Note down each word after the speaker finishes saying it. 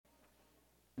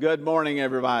Good morning,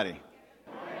 everybody.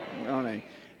 Good morning.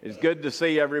 It's good to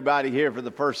see everybody here for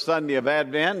the first Sunday of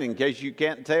Advent. In case you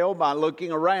can't tell by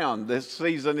looking around, this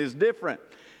season is different.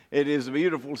 It is a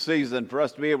beautiful season for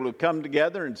us to be able to come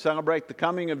together and celebrate the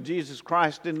coming of Jesus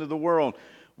Christ into the world.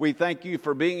 We thank you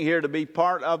for being here to be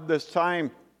part of this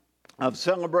time of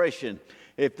celebration.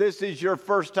 If this is your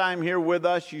first time here with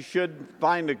us, you should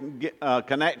find a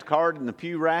Connect card in the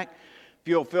pew rack. If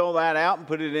you'll fill that out and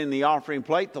put it in the offering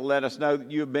plate to let us know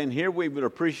that you have been here, we would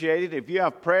appreciate it. If you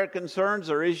have prayer concerns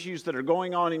or issues that are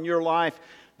going on in your life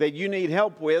that you need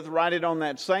help with, write it on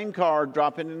that same card,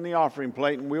 drop it in the offering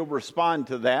plate, and we'll respond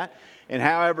to that. And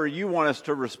however you want us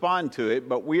to respond to it,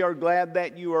 but we are glad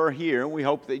that you are here, and we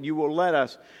hope that you will let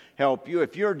us help you.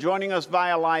 If you're joining us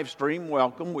via live stream,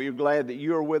 welcome. We're glad that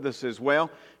you are with us as well.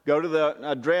 Go to the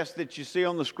address that you see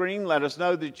on the screen. Let us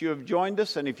know that you have joined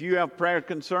us. And if you have prayer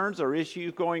concerns or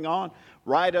issues going on,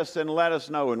 write us and let us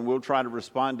know, and we'll try to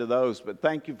respond to those. But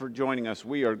thank you for joining us.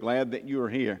 We are glad that you are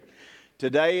here.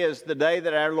 Today is the day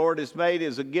that our Lord has made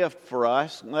as a gift for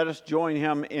us. Let us join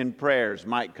him in prayers.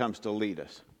 Mike comes to lead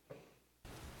us.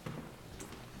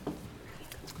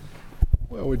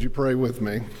 Well, would you pray with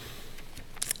me?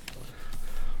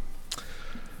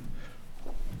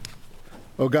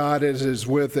 Oh God, it is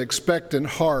with expectant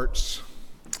hearts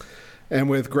and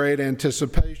with great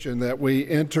anticipation that we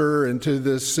enter into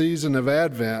this season of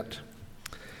Advent.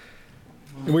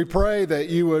 And we pray that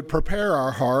you would prepare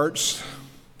our hearts,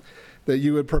 that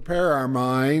you would prepare our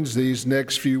minds these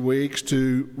next few weeks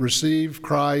to receive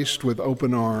Christ with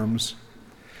open arms.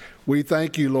 We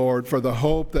thank you, Lord, for the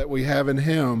hope that we have in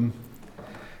him.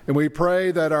 And we pray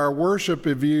that our worship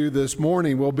of you this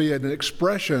morning will be an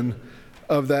expression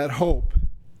of that hope.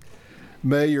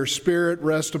 May your Spirit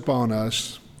rest upon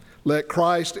us. Let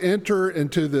Christ enter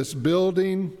into this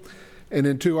building and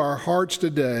into our hearts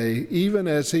today, even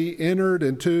as he entered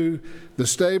into the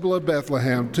stable of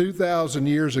Bethlehem 2,000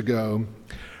 years ago.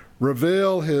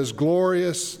 Reveal his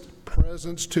glorious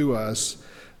presence to us,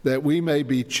 that we may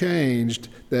be changed,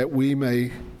 that we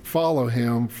may follow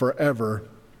him forever.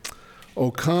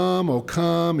 O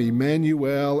come,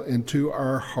 Emmanuel, into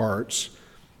our hearts.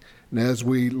 And as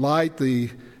we light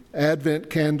the Advent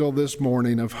candle this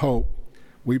morning of hope,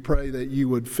 we pray that you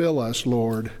would fill us,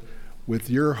 Lord, with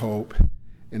your hope.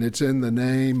 And it's in the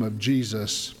name of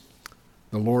Jesus,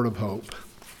 the Lord of hope.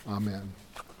 Amen.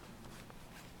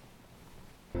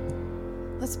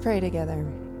 Let's pray together.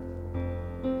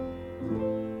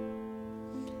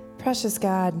 Precious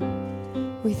God,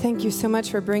 we thank you so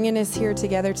much for bringing us here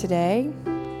together today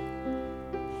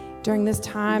during this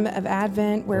time of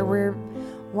Advent where we're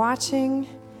watching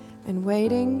and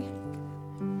waiting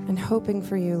and hoping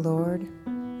for you, Lord.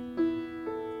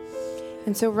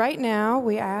 And so right now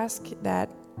we ask that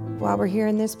while we're here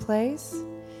in this place,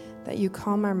 that you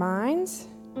calm our minds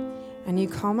and you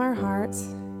calm our hearts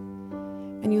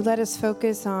and you let us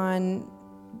focus on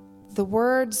the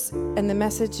words and the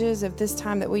messages of this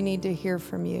time that we need to hear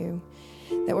from you,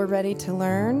 that we're ready to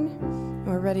learn and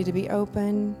we're ready to be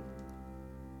open.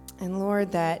 And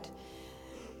Lord, that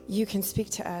you can speak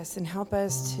to us and help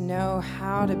us to know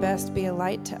how to best be a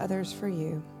light to others for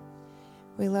you.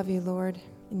 We love you, Lord.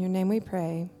 In your name we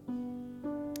pray.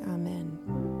 Amen.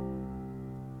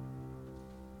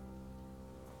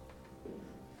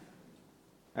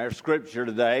 Our scripture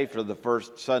today for the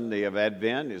first Sunday of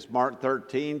Advent is Mark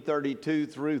 13:32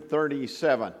 through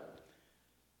 37.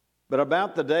 But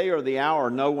about the day or the hour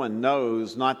no one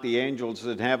knows, not the angels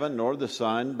in heaven nor the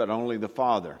Son, but only the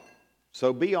Father.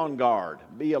 So be on guard,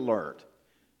 be alert.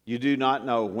 You do not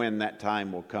know when that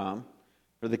time will come.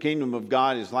 For the kingdom of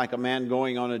God is like a man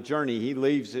going on a journey. He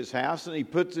leaves his house and he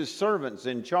puts his servants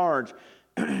in charge,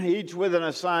 each with an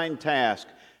assigned task.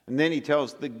 And then he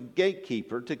tells the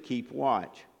gatekeeper to keep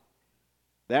watch.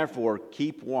 Therefore,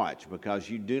 keep watch, because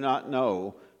you do not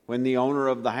know when the owner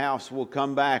of the house will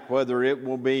come back, whether it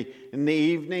will be in the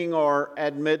evening or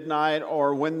at midnight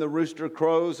or when the rooster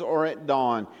crows or at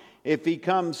dawn. If he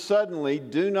comes suddenly,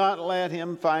 do not let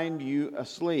him find you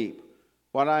asleep.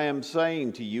 What I am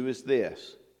saying to you is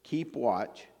this: keep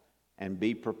watch and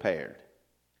be prepared.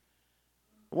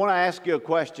 I want to ask you a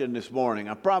question this morning.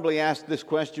 I've probably asked this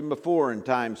question before in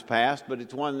times past, but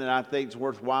it's one that I think is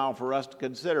worthwhile for us to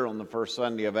consider on the first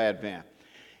Sunday of Advent.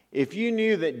 If you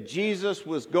knew that Jesus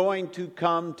was going to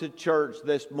come to church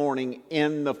this morning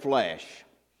in the flesh,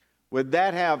 would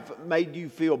that have made you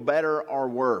feel better or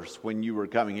worse when you were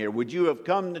coming here? Would you have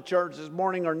come to church this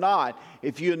morning or not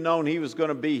if you had known he was going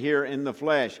to be here in the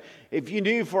flesh? If you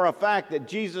knew for a fact that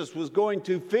Jesus was going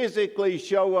to physically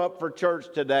show up for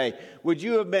church today, would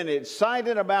you have been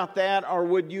excited about that, or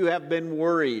would you have been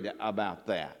worried about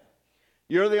that?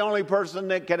 You're the only person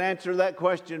that can answer that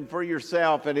question for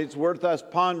yourself, and it's worth us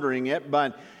pondering it.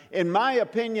 But in my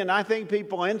opinion, I think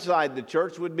people inside the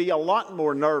church would be a lot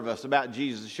more nervous about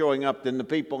Jesus showing up than the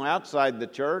people outside the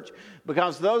church,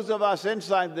 because those of us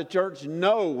inside the church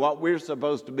know what we're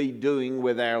supposed to be doing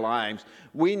with our lives.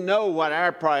 We know what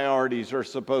our priorities are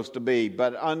supposed to be,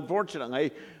 but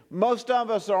unfortunately, most of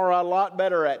us are a lot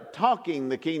better at talking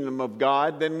the kingdom of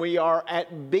God than we are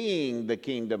at being the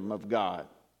kingdom of God.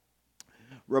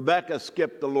 Rebecca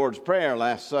skipped the Lord's Prayer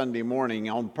last Sunday morning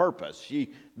on purpose.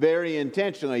 She very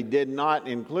intentionally did not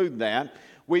include that.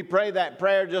 We pray that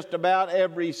prayer just about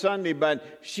every Sunday,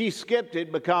 but she skipped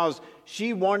it because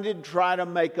she wanted to try to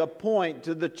make a point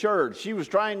to the church. She was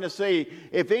trying to see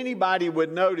if anybody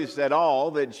would notice at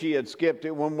all that she had skipped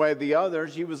it one way or the other.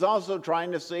 She was also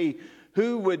trying to see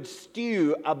who would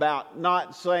stew about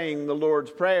not saying the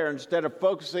Lord's Prayer instead of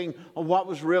focusing on what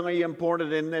was really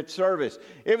important in that service.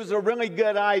 It was a really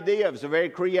good idea. It was a very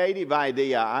creative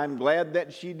idea. I'm glad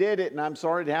that she did it, and I'm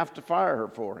sorry to have to fire her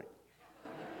for it.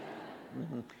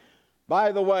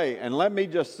 By the way, and let me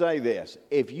just say this,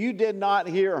 if you did not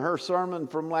hear her sermon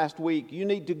from last week, you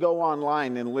need to go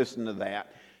online and listen to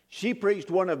that. She preached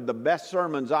one of the best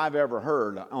sermons I've ever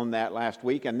heard on that last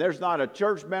week, and there's not a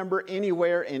church member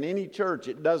anywhere in any church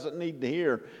that doesn't need to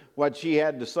hear what she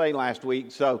had to say last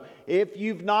week. So if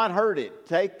you've not heard it,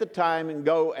 take the time and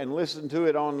go and listen to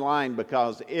it online,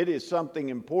 because it is something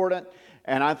important,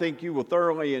 and I think you will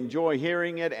thoroughly enjoy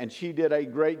hearing it, and she did a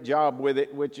great job with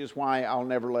it, which is why I'll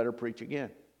never let her preach again.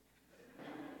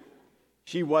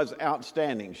 She was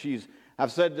outstanding.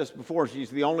 I've said this before,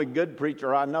 she's the only good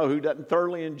preacher I know who doesn't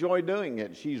thoroughly enjoy doing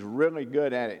it. She's really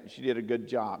good at it, and she did a good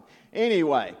job.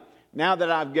 Anyway, now that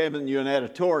I've given you an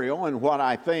editorial and what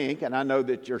I think, and I know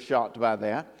that you're shocked by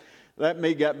that, let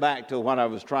me get back to what I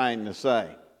was trying to say.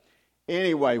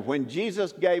 Anyway, when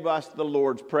Jesus gave us the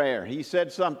Lord's Prayer, he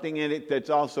said something in it that's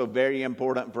also very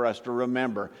important for us to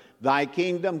remember. Thy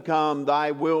kingdom come, thy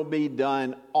will be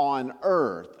done on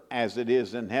earth as it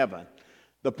is in heaven.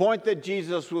 The point that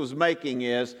Jesus was making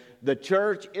is the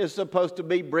church is supposed to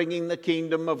be bringing the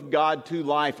kingdom of God to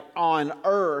life on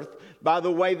earth by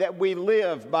the way that we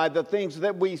live, by the things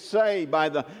that we say, by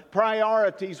the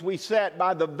priorities we set,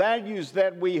 by the values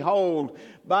that we hold,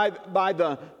 by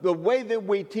the way that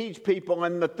we teach people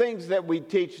and the things that we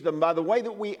teach them, by the way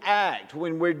that we act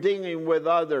when we're dealing with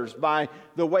others, by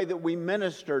the way that we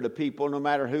minister to people no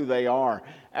matter who they are.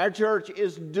 Our church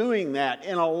is doing that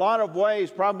in a lot of ways,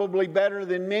 probably better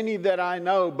than many that I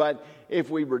know, but if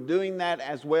we were doing that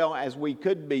as well as we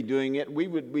could be doing it, we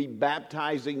would be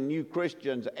baptizing new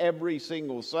Christians every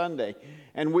single Sunday.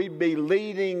 And we'd be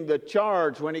leading the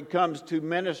charge when it comes to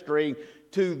ministering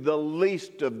to the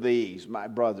least of these, my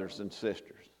brothers and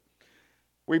sisters.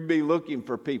 We'd be looking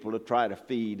for people to try to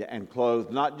feed and clothe,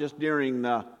 not just during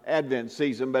the Advent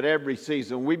season, but every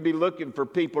season. We'd be looking for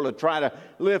people to try to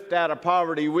lift out of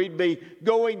poverty. We'd be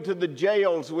going to the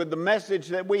jails with the message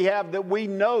that we have that we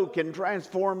know can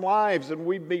transform lives, and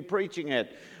we'd be preaching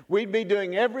it. We'd be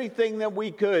doing everything that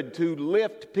we could to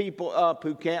lift people up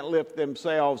who can't lift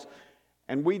themselves.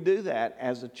 And we do that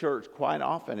as a church quite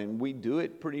often, and we do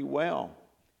it pretty well.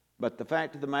 But the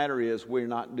fact of the matter is we're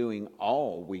not doing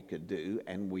all we could do,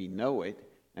 and we know it,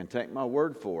 and take my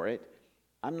word for it,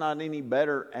 I'm not any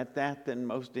better at that than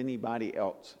most anybody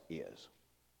else is.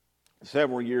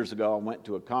 Several years ago, I went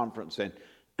to a conference in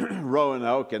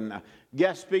Roanoke, and the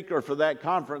guest speaker for that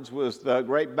conference was the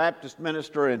great Baptist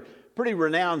minister and pretty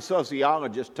renowned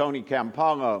sociologist, Tony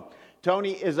Campolo.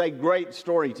 Tony is a great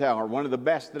storyteller, one of the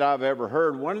best that I've ever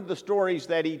heard. One of the stories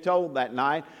that he told that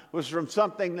night was from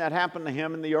something that happened to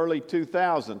him in the early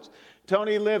 2000s.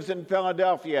 Tony lives in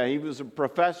Philadelphia. He was a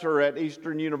professor at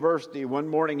Eastern University. One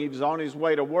morning he was on his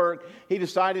way to work. He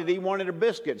decided he wanted a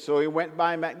biscuit, so he went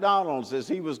by McDonald's. As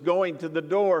he was going to the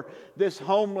door, this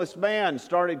homeless man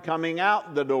started coming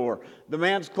out the door. The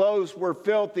man's clothes were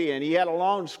filthy, and he had a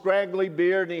long, scraggly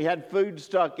beard, and he had food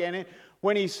stuck in it.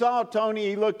 When he saw Tony,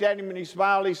 he looked at him and he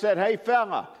smiled. He said, "Hey,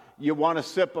 fella, you want a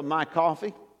sip of my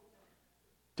coffee?"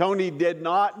 Tony did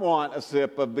not want a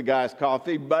sip of the guy's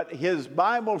coffee, but his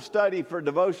Bible study for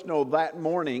devotional that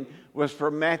morning was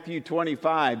from Matthew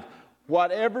 25.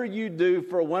 Whatever you do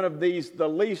for one of these, the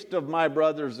least of my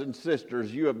brothers and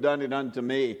sisters, you have done it unto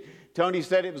me. Tony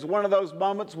said it was one of those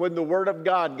moments when the Word of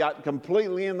God got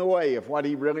completely in the way of what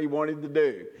he really wanted to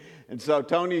do. And so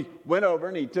Tony went over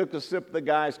and he took a sip of the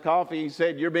guy's coffee. He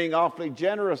said, "You're being awfully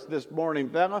generous this morning,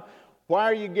 fella. Why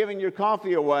are you giving your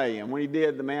coffee away?" And when he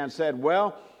did, the man said,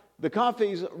 "Well, the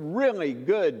coffee's really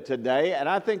good today, and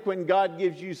I think when God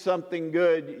gives you something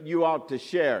good, you ought to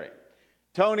share it."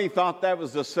 Tony thought that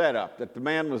was a setup, that the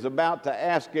man was about to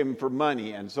ask him for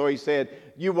money. And so he said,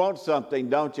 "You want something,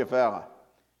 don't you, fella?"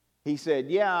 He said,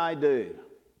 "Yeah, I do.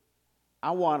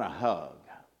 I want a hug."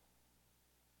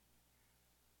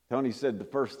 Tony said the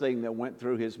first thing that went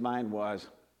through his mind was,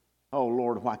 "Oh,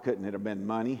 Lord, why couldn't it have been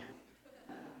money?"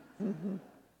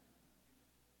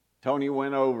 Tony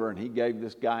went over and he gave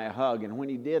this guy a hug. And when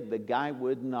he did, the guy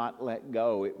would not let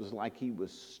go. It was like he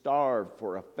was starved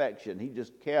for affection. He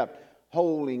just kept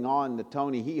holding on to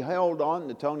Tony. He held on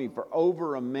to Tony for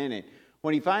over a minute.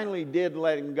 When he finally did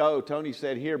let him go, Tony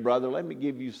said, "Here, brother, let me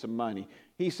give you some money."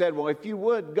 He said, "Well, if you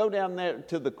would, go down there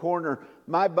to the corner.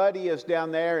 My buddy is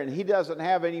down there, and he doesn't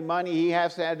have any money. He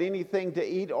hasn't had anything to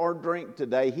eat or drink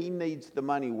today. He needs the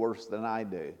money worse than I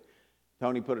do."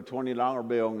 Tony put a $20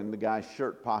 bill in the guy's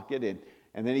shirt pocket,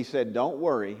 and then he said, "Don't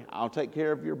worry, I'll take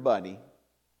care of your buddy,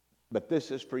 but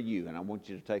this is for you, and I want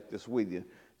you to take this with you."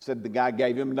 Said the guy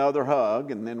gave him another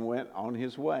hug and then went on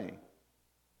his way.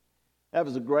 That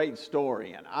was a great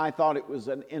story, and I thought it was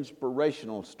an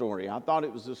inspirational story. I thought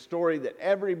it was a story that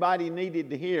everybody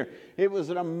needed to hear. It was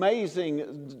an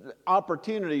amazing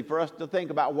opportunity for us to think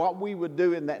about what we would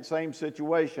do in that same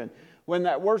situation. When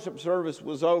that worship service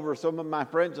was over, some of my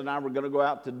friends and I were going to go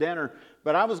out to dinner,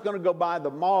 but I was going to go by the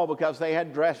mall because they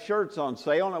had dress shirts on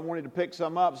sale, and I wanted to pick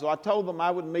some up. So I told them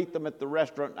I would meet them at the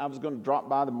restaurant, and I was going to drop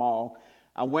by the mall.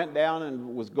 I went down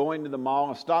and was going to the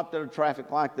mall. I stopped at a traffic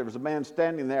light. There was a man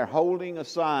standing there holding a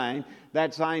sign.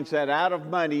 That sign said, "Out of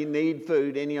money, need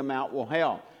food, any amount will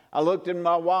help." I looked in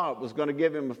my wallet, was going to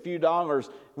give him a few dollars.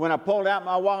 When I pulled out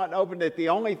my wallet and opened it, the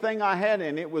only thing I had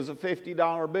in it was a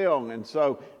 $50 bill. And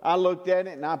so I looked at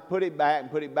it and I put it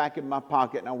back in my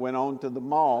pocket, and I went on to the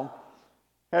mall.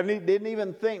 And didn't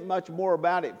even think much more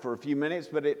about it for a few minutes,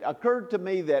 but it occurred to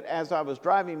me that as I was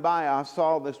driving by, I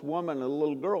saw this woman, a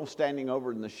little girl, standing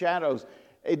over in the shadows.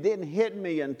 It didn't hit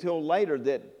me until later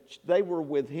that they were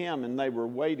with him and they were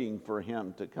waiting for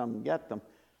him to come get them.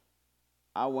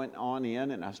 I went on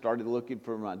in and I started looking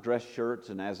for my dress shirts,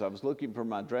 and as I was looking for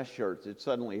my dress shirts, it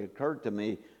suddenly occurred to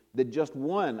me that just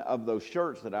one of those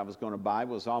shirts that I was going to buy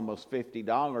was almost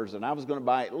 $50, and I was going to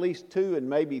buy at least two and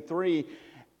maybe three,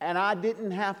 and I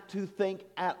didn't have to think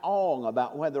at all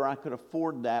about whether I could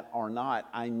afford that or not.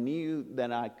 I knew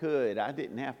that I could. I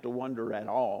didn't have to wonder at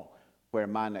all where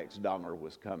my next dollar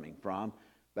was coming from.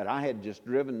 But I had just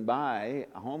driven by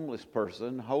a homeless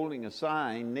person holding a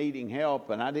sign, needing help,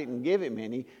 and I didn't give him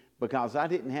any because I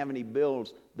didn't have any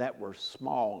bills that were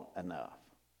small enough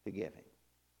to give him.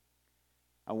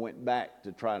 I went back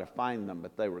to try to find them,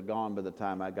 but they were gone by the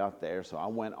time I got there. So I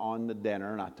went on to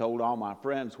dinner, and I told all my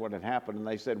friends what had happened, and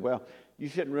they said, "Well, you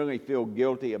shouldn't really feel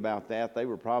guilty about that. They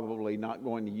were probably not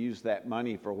going to use that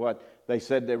money for what they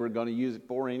said they were going to use it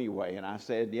for anyway." And I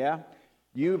said, "Yeah,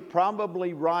 you're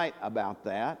probably right about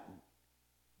that,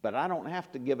 but I don't have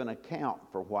to give an account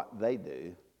for what they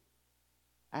do.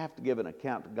 I have to give an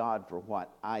account to God for what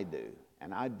I do."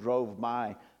 And I drove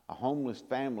by a homeless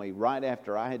family right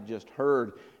after I had just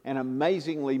heard an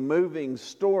amazingly moving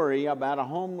story about a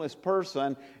homeless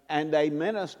person and a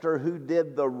minister who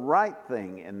did the right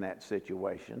thing in that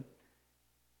situation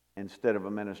instead of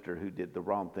a minister who did the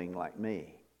wrong thing like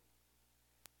me.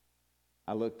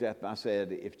 I looked at them, I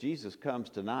said, if Jesus comes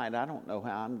tonight, I don't know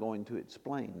how I'm going to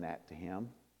explain that to him,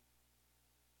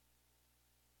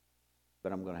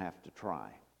 but I'm going to have to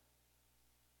try,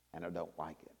 and I don't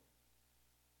like it.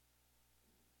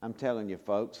 I'm telling you,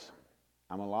 folks,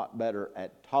 I'm a lot better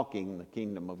at talking the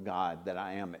kingdom of God than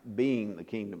I am at being the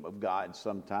kingdom of God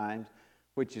sometimes,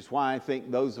 which is why I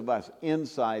think those of us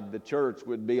inside the church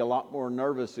would be a lot more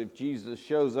nervous if Jesus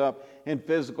shows up in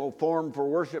physical form for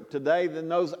worship today than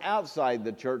those outside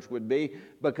the church would be,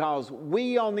 because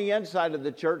we on the inside of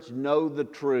the church know the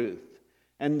truth.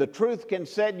 And the truth can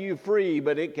set you free,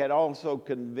 but it can also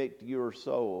convict your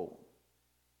soul,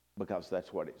 because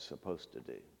that's what it's supposed to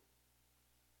do.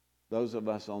 Those of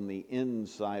us on the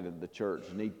inside of the church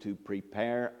need to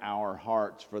prepare our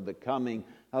hearts for the coming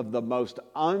of the most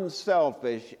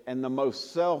unselfish and the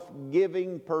most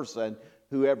self-giving person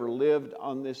who ever lived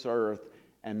on this earth.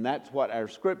 And that's what our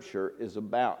scripture is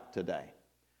about today.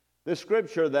 This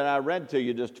scripture that I read to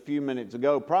you just a few minutes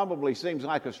ago probably seems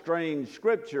like a strange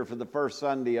scripture for the first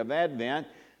Sunday of Advent.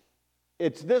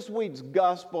 It's this week's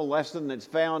gospel lesson that's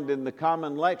found in the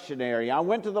Common Lectionary. I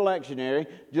went to the lectionary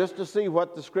just to see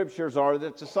what the scriptures are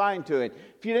that's assigned to it.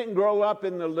 If you didn't grow up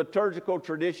in the liturgical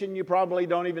tradition, you probably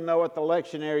don't even know what the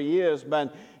lectionary is,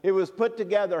 but It was put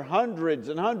together hundreds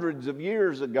and hundreds of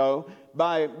years ago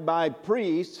by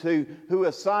priests who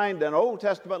assigned an Old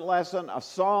Testament lesson, a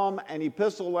psalm, an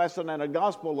epistle lesson, and a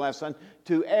gospel lesson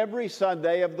to every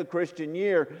Sunday of the Christian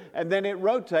year. And then it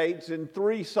rotates in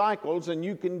 3 cycles, and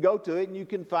you can go to it and you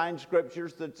can find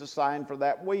scriptures that's assigned for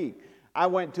that week. I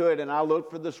went to it and I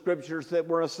looked for the scriptures that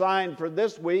were assigned for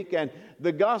this week, and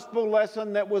the gospel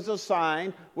lesson that was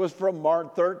assigned was from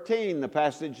Mark 13, the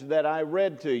passage that I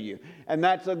read to you. And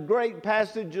that's a great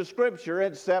passage of scripture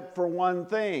except for one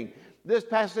thing. This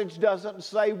passage doesn't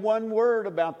say one word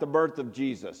about the birth of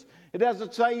Jesus. It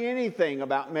doesn't say anything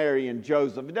about Mary and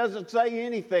Joseph. It doesn't say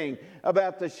anything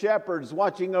about the shepherds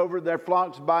watching over their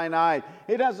flocks by night.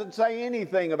 It doesn't say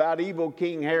anything about evil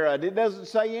King Herod. It doesn't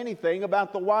say anything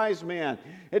about the wise men.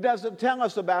 It doesn't tell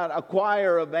us about a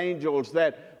choir of angels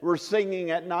that were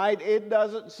singing at night. It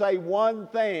doesn't say one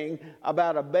thing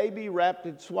about a baby wrapped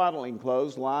in swaddling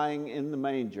clothes lying in the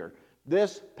manger.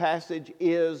 This passage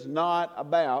is not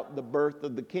about the birth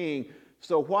of the King.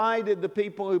 So why did the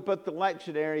people who put the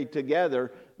lectionary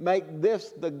together make this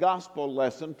the gospel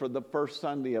lesson for the first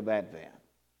Sunday of Advent?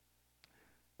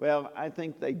 Well, I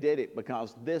think they did it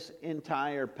because this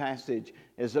entire passage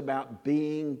is about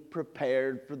being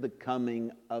prepared for the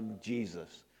coming of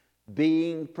Jesus.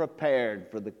 Being prepared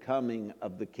for the coming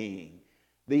of the King.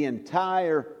 The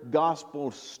entire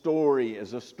gospel story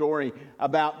is a story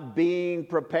about being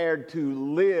prepared to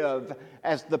live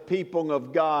as the people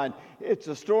of God. It's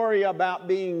a story about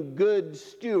being good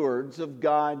stewards of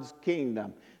God's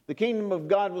kingdom. The kingdom of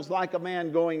God was like a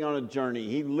man going on a journey.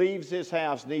 He leaves his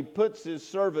house and he puts his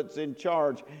servants in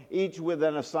charge, each with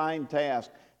an assigned task.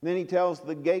 And then he tells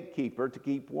the gatekeeper to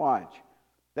keep watch.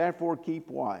 Therefore, keep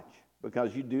watch,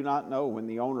 because you do not know when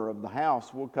the owner of the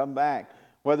house will come back,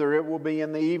 whether it will be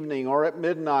in the evening or at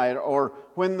midnight or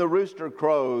when the rooster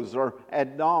crows or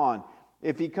at dawn.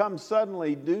 If he comes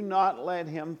suddenly, do not let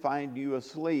him find you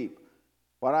asleep.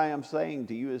 What I am saying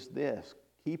to you is this: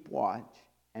 keep watch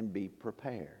and be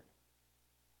prepared.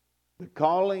 The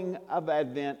calling of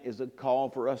Advent is a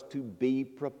call for us to be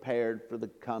prepared for the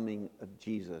coming of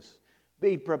Jesus.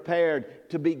 Be prepared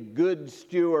to be good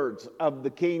stewards of the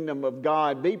kingdom of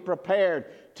God. Be prepared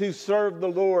to serve the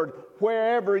Lord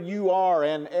wherever you are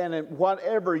and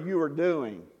whatever you are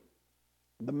doing.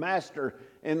 The master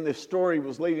in this story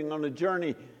was leaving on a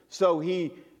journey, so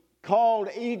he called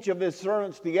each of his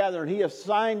servants together and he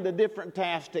assigned a different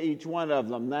task to each one of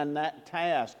them. And that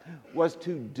task was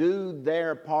to do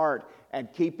their part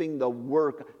at keeping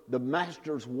the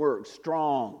master's work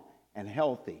strong and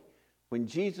healthy. When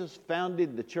Jesus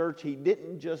founded the church, he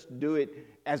didn't just do it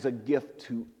as a gift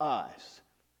to us.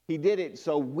 He did it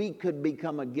so we could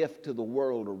become a gift to the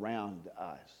world around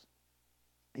us.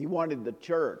 He wanted the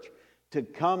church to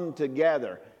come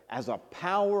together as a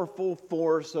powerful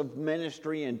force of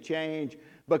ministry and change,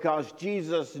 because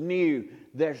Jesus knew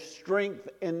there's strength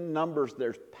in numbers,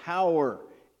 there's power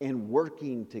in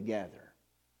working together.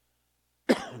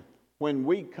 When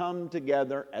we come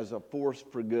together as a force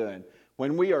for good,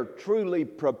 when we are truly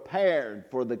prepared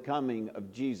for the coming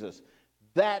of Jesus,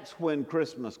 that's when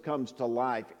Christmas comes to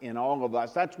life in all of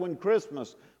us. That's when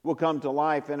Christmas will come to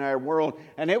life in our world.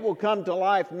 And it will come to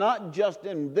life not just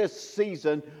in this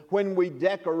season when we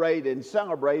decorate and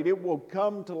celebrate. It will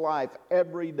come to life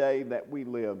every day that we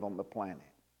live on the planet.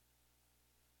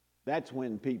 That's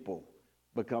when people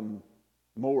become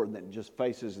more than just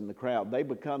faces in the crowd. They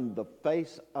become the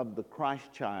face of the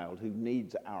Christ child who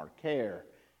needs our care.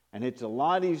 And it's a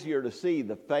lot easier to see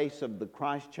the face of the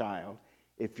Christ child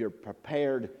if you're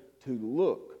prepared to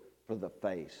look for the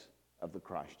face of the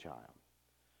Christ child.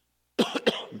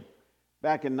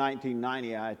 Back in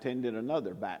 1990, I attended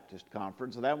another Baptist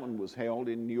conference. That one was held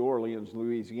in New Orleans,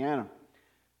 Louisiana.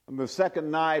 On the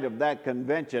second night of that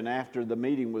convention, after the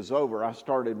meeting was over, I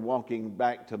started walking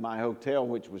back to my hotel,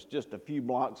 which was just a few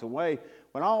blocks away,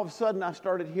 when all of a sudden I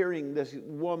started hearing this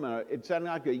woman. It sounded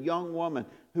like a young woman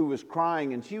who was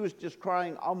crying, and she was just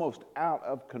crying almost out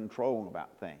of control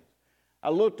about things. I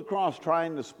looked across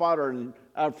trying to spot her, and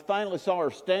I finally saw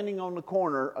her standing on the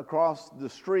corner across the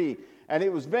street. And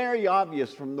it was very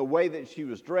obvious from the way that she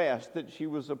was dressed that she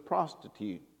was a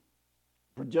prostitute.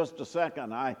 For just a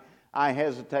second, I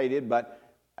hesitated, but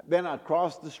then I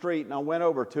crossed the street and I went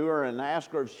over to her and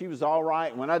asked her if she was all right.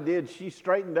 And when I did, she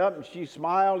straightened up and she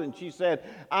smiled and she said,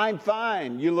 "I'm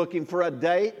fine. You looking for a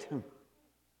date?"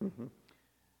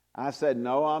 I said,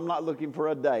 "No, I'm not looking for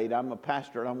a date. I'm a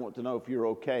pastor and I want to know if you're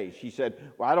okay." She said,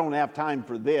 "Well, I don't have time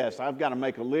for this. I've got to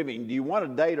make a living. Do you want a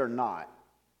date or not?"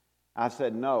 I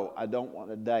said, "No, I don't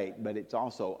want a date, but it's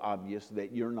also obvious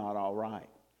that you're not all right.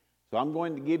 So I'm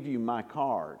going to give you my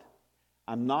card.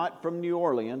 I'm not from New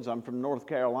Orleans, I'm from North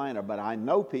Carolina, but I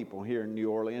know people here in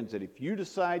New Orleans that if you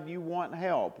decide you want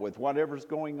help with whatever's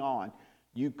going on,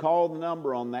 you call the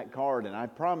number on that card, and I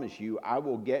promise you, I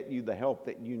will get you the help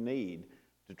that you need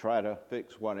to try to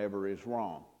fix whatever is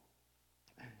wrong.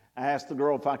 I asked the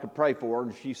girl if I could pray for her,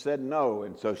 and she said no,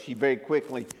 and so she very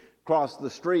quickly crossed the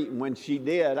street, and when she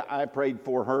did, I prayed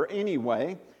for her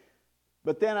anyway.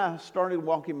 But then I started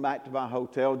walking back to my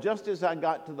hotel. Just as I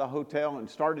got to the hotel and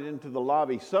started into the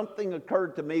lobby, something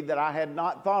occurred to me that I had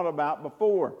not thought about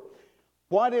before.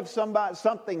 What if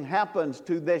something happens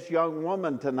to this young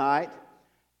woman tonight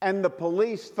and the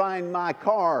police find my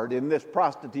card in this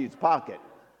prostitute's pocket?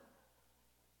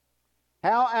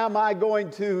 How am I going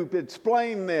to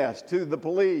explain this to the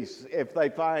police if they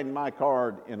find my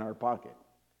card in her pocket?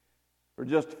 For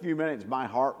just a few minutes, my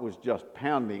heart was just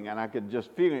pounding, and I could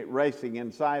just feel it racing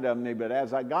inside of me. But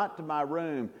as I got to my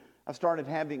room, I started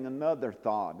having another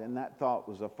thought, and that thought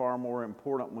was a far more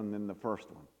important one than the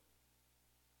first one.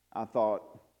 I thought,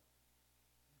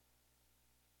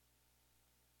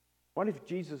 what if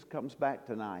Jesus comes back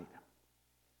tonight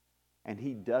and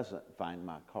he doesn't find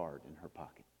my card in her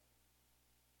pocket?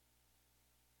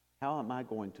 How am I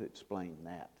going to explain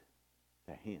that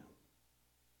to him?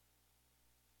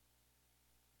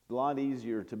 It's a lot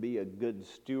easier to be a good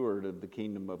steward of the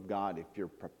kingdom of God if you're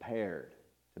prepared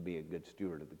to be a good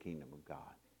steward of the kingdom of God.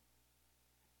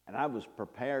 And I was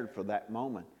prepared for that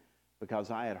moment because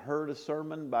I had heard a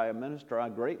sermon by a minister I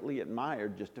greatly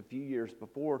admired just a few years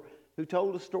before, who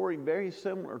told a story very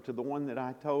similar to the one that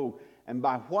I told. And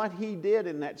by what he did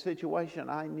in that situation,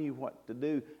 I knew what to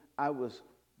do. I was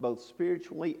both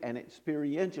spiritually and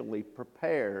experientially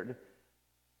prepared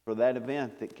for that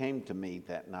event that came to me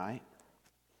that night.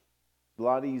 It's a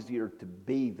lot easier to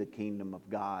be the kingdom of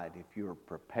God if you're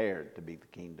prepared to be the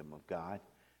kingdom of God.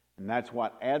 And that's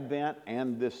what Advent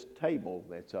and this table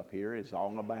that's up here is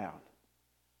all about.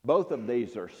 Both of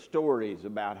these are stories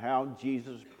about how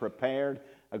Jesus prepared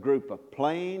a group of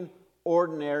plain,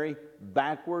 ordinary,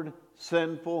 backward,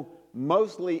 sinful,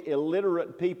 mostly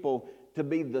illiterate people to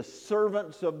be the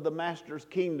servants of the Master's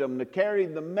kingdom, to carry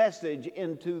the message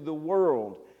into the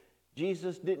world.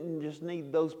 Jesus didn't just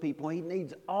need those people. He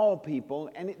needs all people,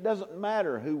 and it doesn't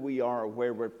matter who we are or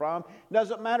where we're from. It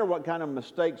doesn't matter what kind of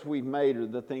mistakes we've made or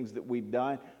the things that we've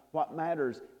done. What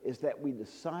matters is that we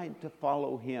decide to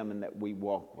follow him and that we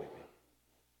walk with him.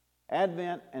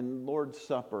 Advent and Lord's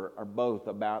Supper are both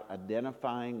about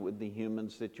identifying with the human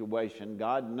situation.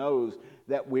 God knows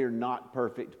that we're not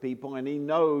perfect people, and he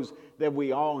knows that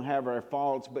we all have our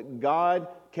faults, but God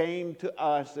came to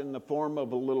us in the form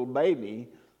of a little baby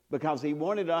because he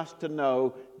wanted us to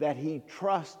know that he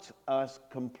trusts us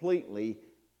completely,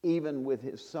 even with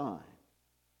his son.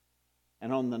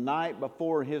 And on the night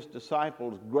before his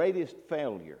disciples' greatest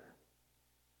failure,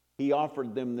 he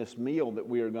offered them this meal that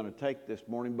we are going to take this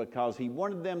morning because he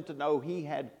wanted them to know he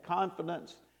had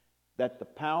confidence that the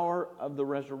power of the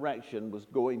resurrection was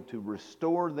going to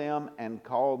restore them and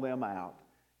call them out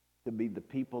to be the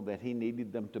people that he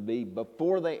needed them to be.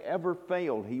 Before they ever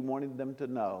failed, he wanted them to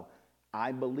know,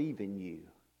 I believe in you,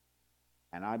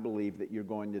 and I believe that you're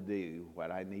going to do what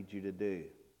I need you to do.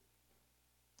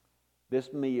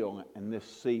 This meal and this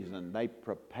season, they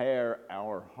prepare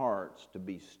our hearts to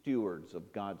be stewards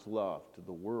of God's love to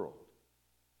the world,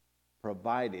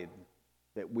 provided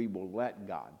that we will let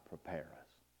God prepare us.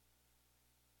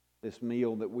 This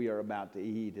meal that we are about to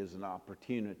eat is an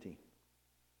opportunity.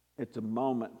 It's a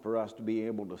moment for us to be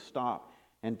able to stop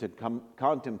and to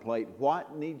contemplate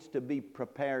what needs to be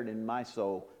prepared in my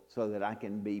soul so that I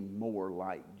can be more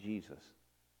like Jesus.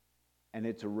 And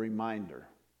it's a reminder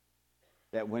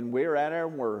that when we're at our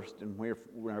worst and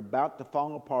we're about to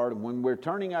fall apart, and when we're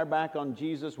turning our back on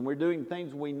Jesus and we're doing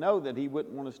things we know that he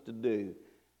wouldn't want us to do,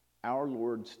 our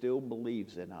Lord still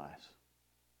believes in us.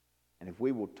 And if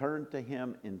we will turn to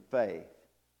him in faith,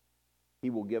 he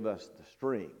will give us the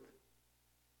strength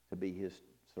to be his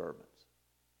servants.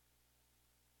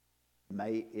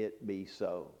 May it be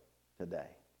so today.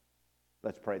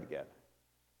 Let's pray together.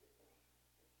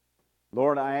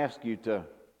 Lord, I ask you to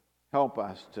help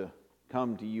us to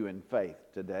come to you in faith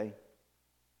today.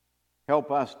 Help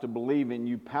us to believe in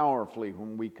you powerfully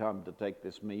when we come to take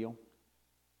this meal.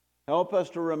 Help us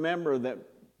to remember that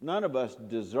none of us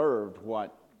deserved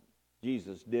what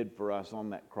Jesus did for us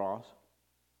on that cross.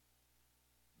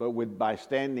 But by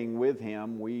standing with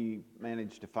him, we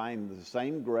managed to find the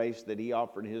same grace that he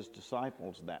offered his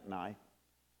disciples that night.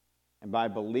 And by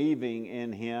believing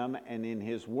in him and in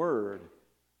his word,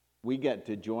 we get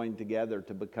to join together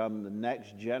to become the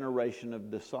next generation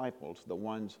of disciples, the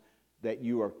ones that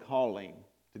you are calling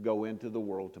to go into the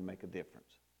world to make a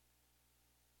difference.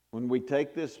 When we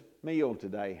take this meal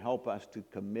today, help us to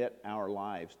commit our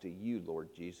lives to you,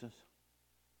 Lord Jesus.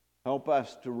 Help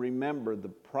us to remember the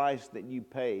price that you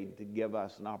paid to give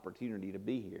us an opportunity to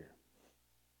be here.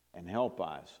 And help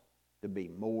us to be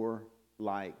more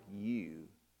like you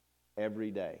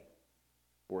every day.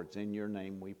 For it's in your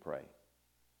name we pray.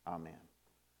 Amen.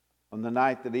 On the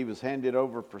night that he was handed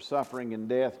over for suffering and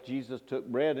death, Jesus took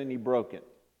bread and he broke it.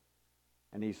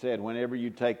 And he said, whenever you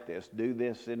take this, do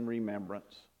this in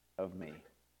remembrance of me.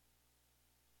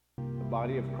 The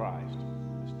body of Christ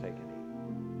is taken.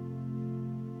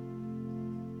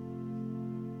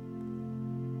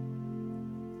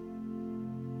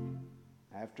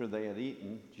 After they had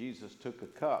eaten, Jesus took a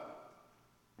cup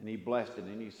and he blessed it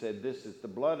and he said, this is the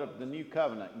blood of the new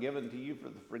covenant given to you for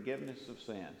the forgiveness of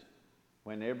sins.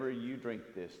 Whenever you drink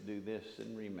this, do this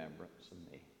in remembrance of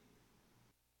me.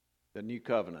 The new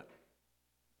covenant.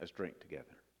 Let's drink together.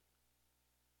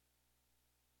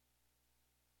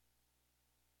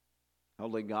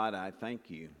 Holy God, I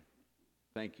thank you.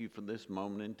 Thank you for this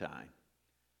moment in time.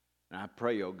 And I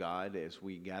pray, oh God, as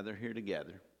we gather here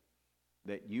together,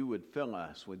 that you would fill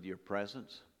us with your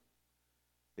presence,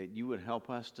 that you would help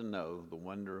us to know the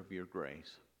wonder of your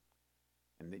grace,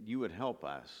 and that you would help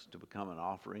us to become an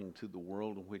offering to the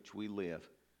world in which we live.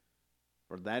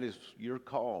 For that is your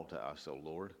call to us, O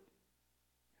Lord.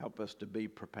 Help us to be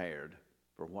prepared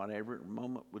for whatever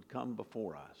moment would come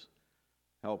before us.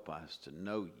 Help us to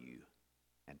know you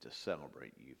and to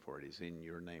celebrate you, for it is in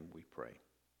your name we pray.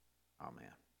 Amen.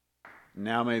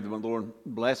 Now may the Lord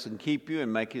bless and keep you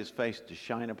and make his face to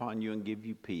shine upon you and give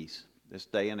you peace this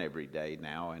day and every day,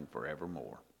 now and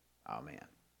forevermore. Amen.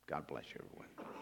 God bless you, everyone.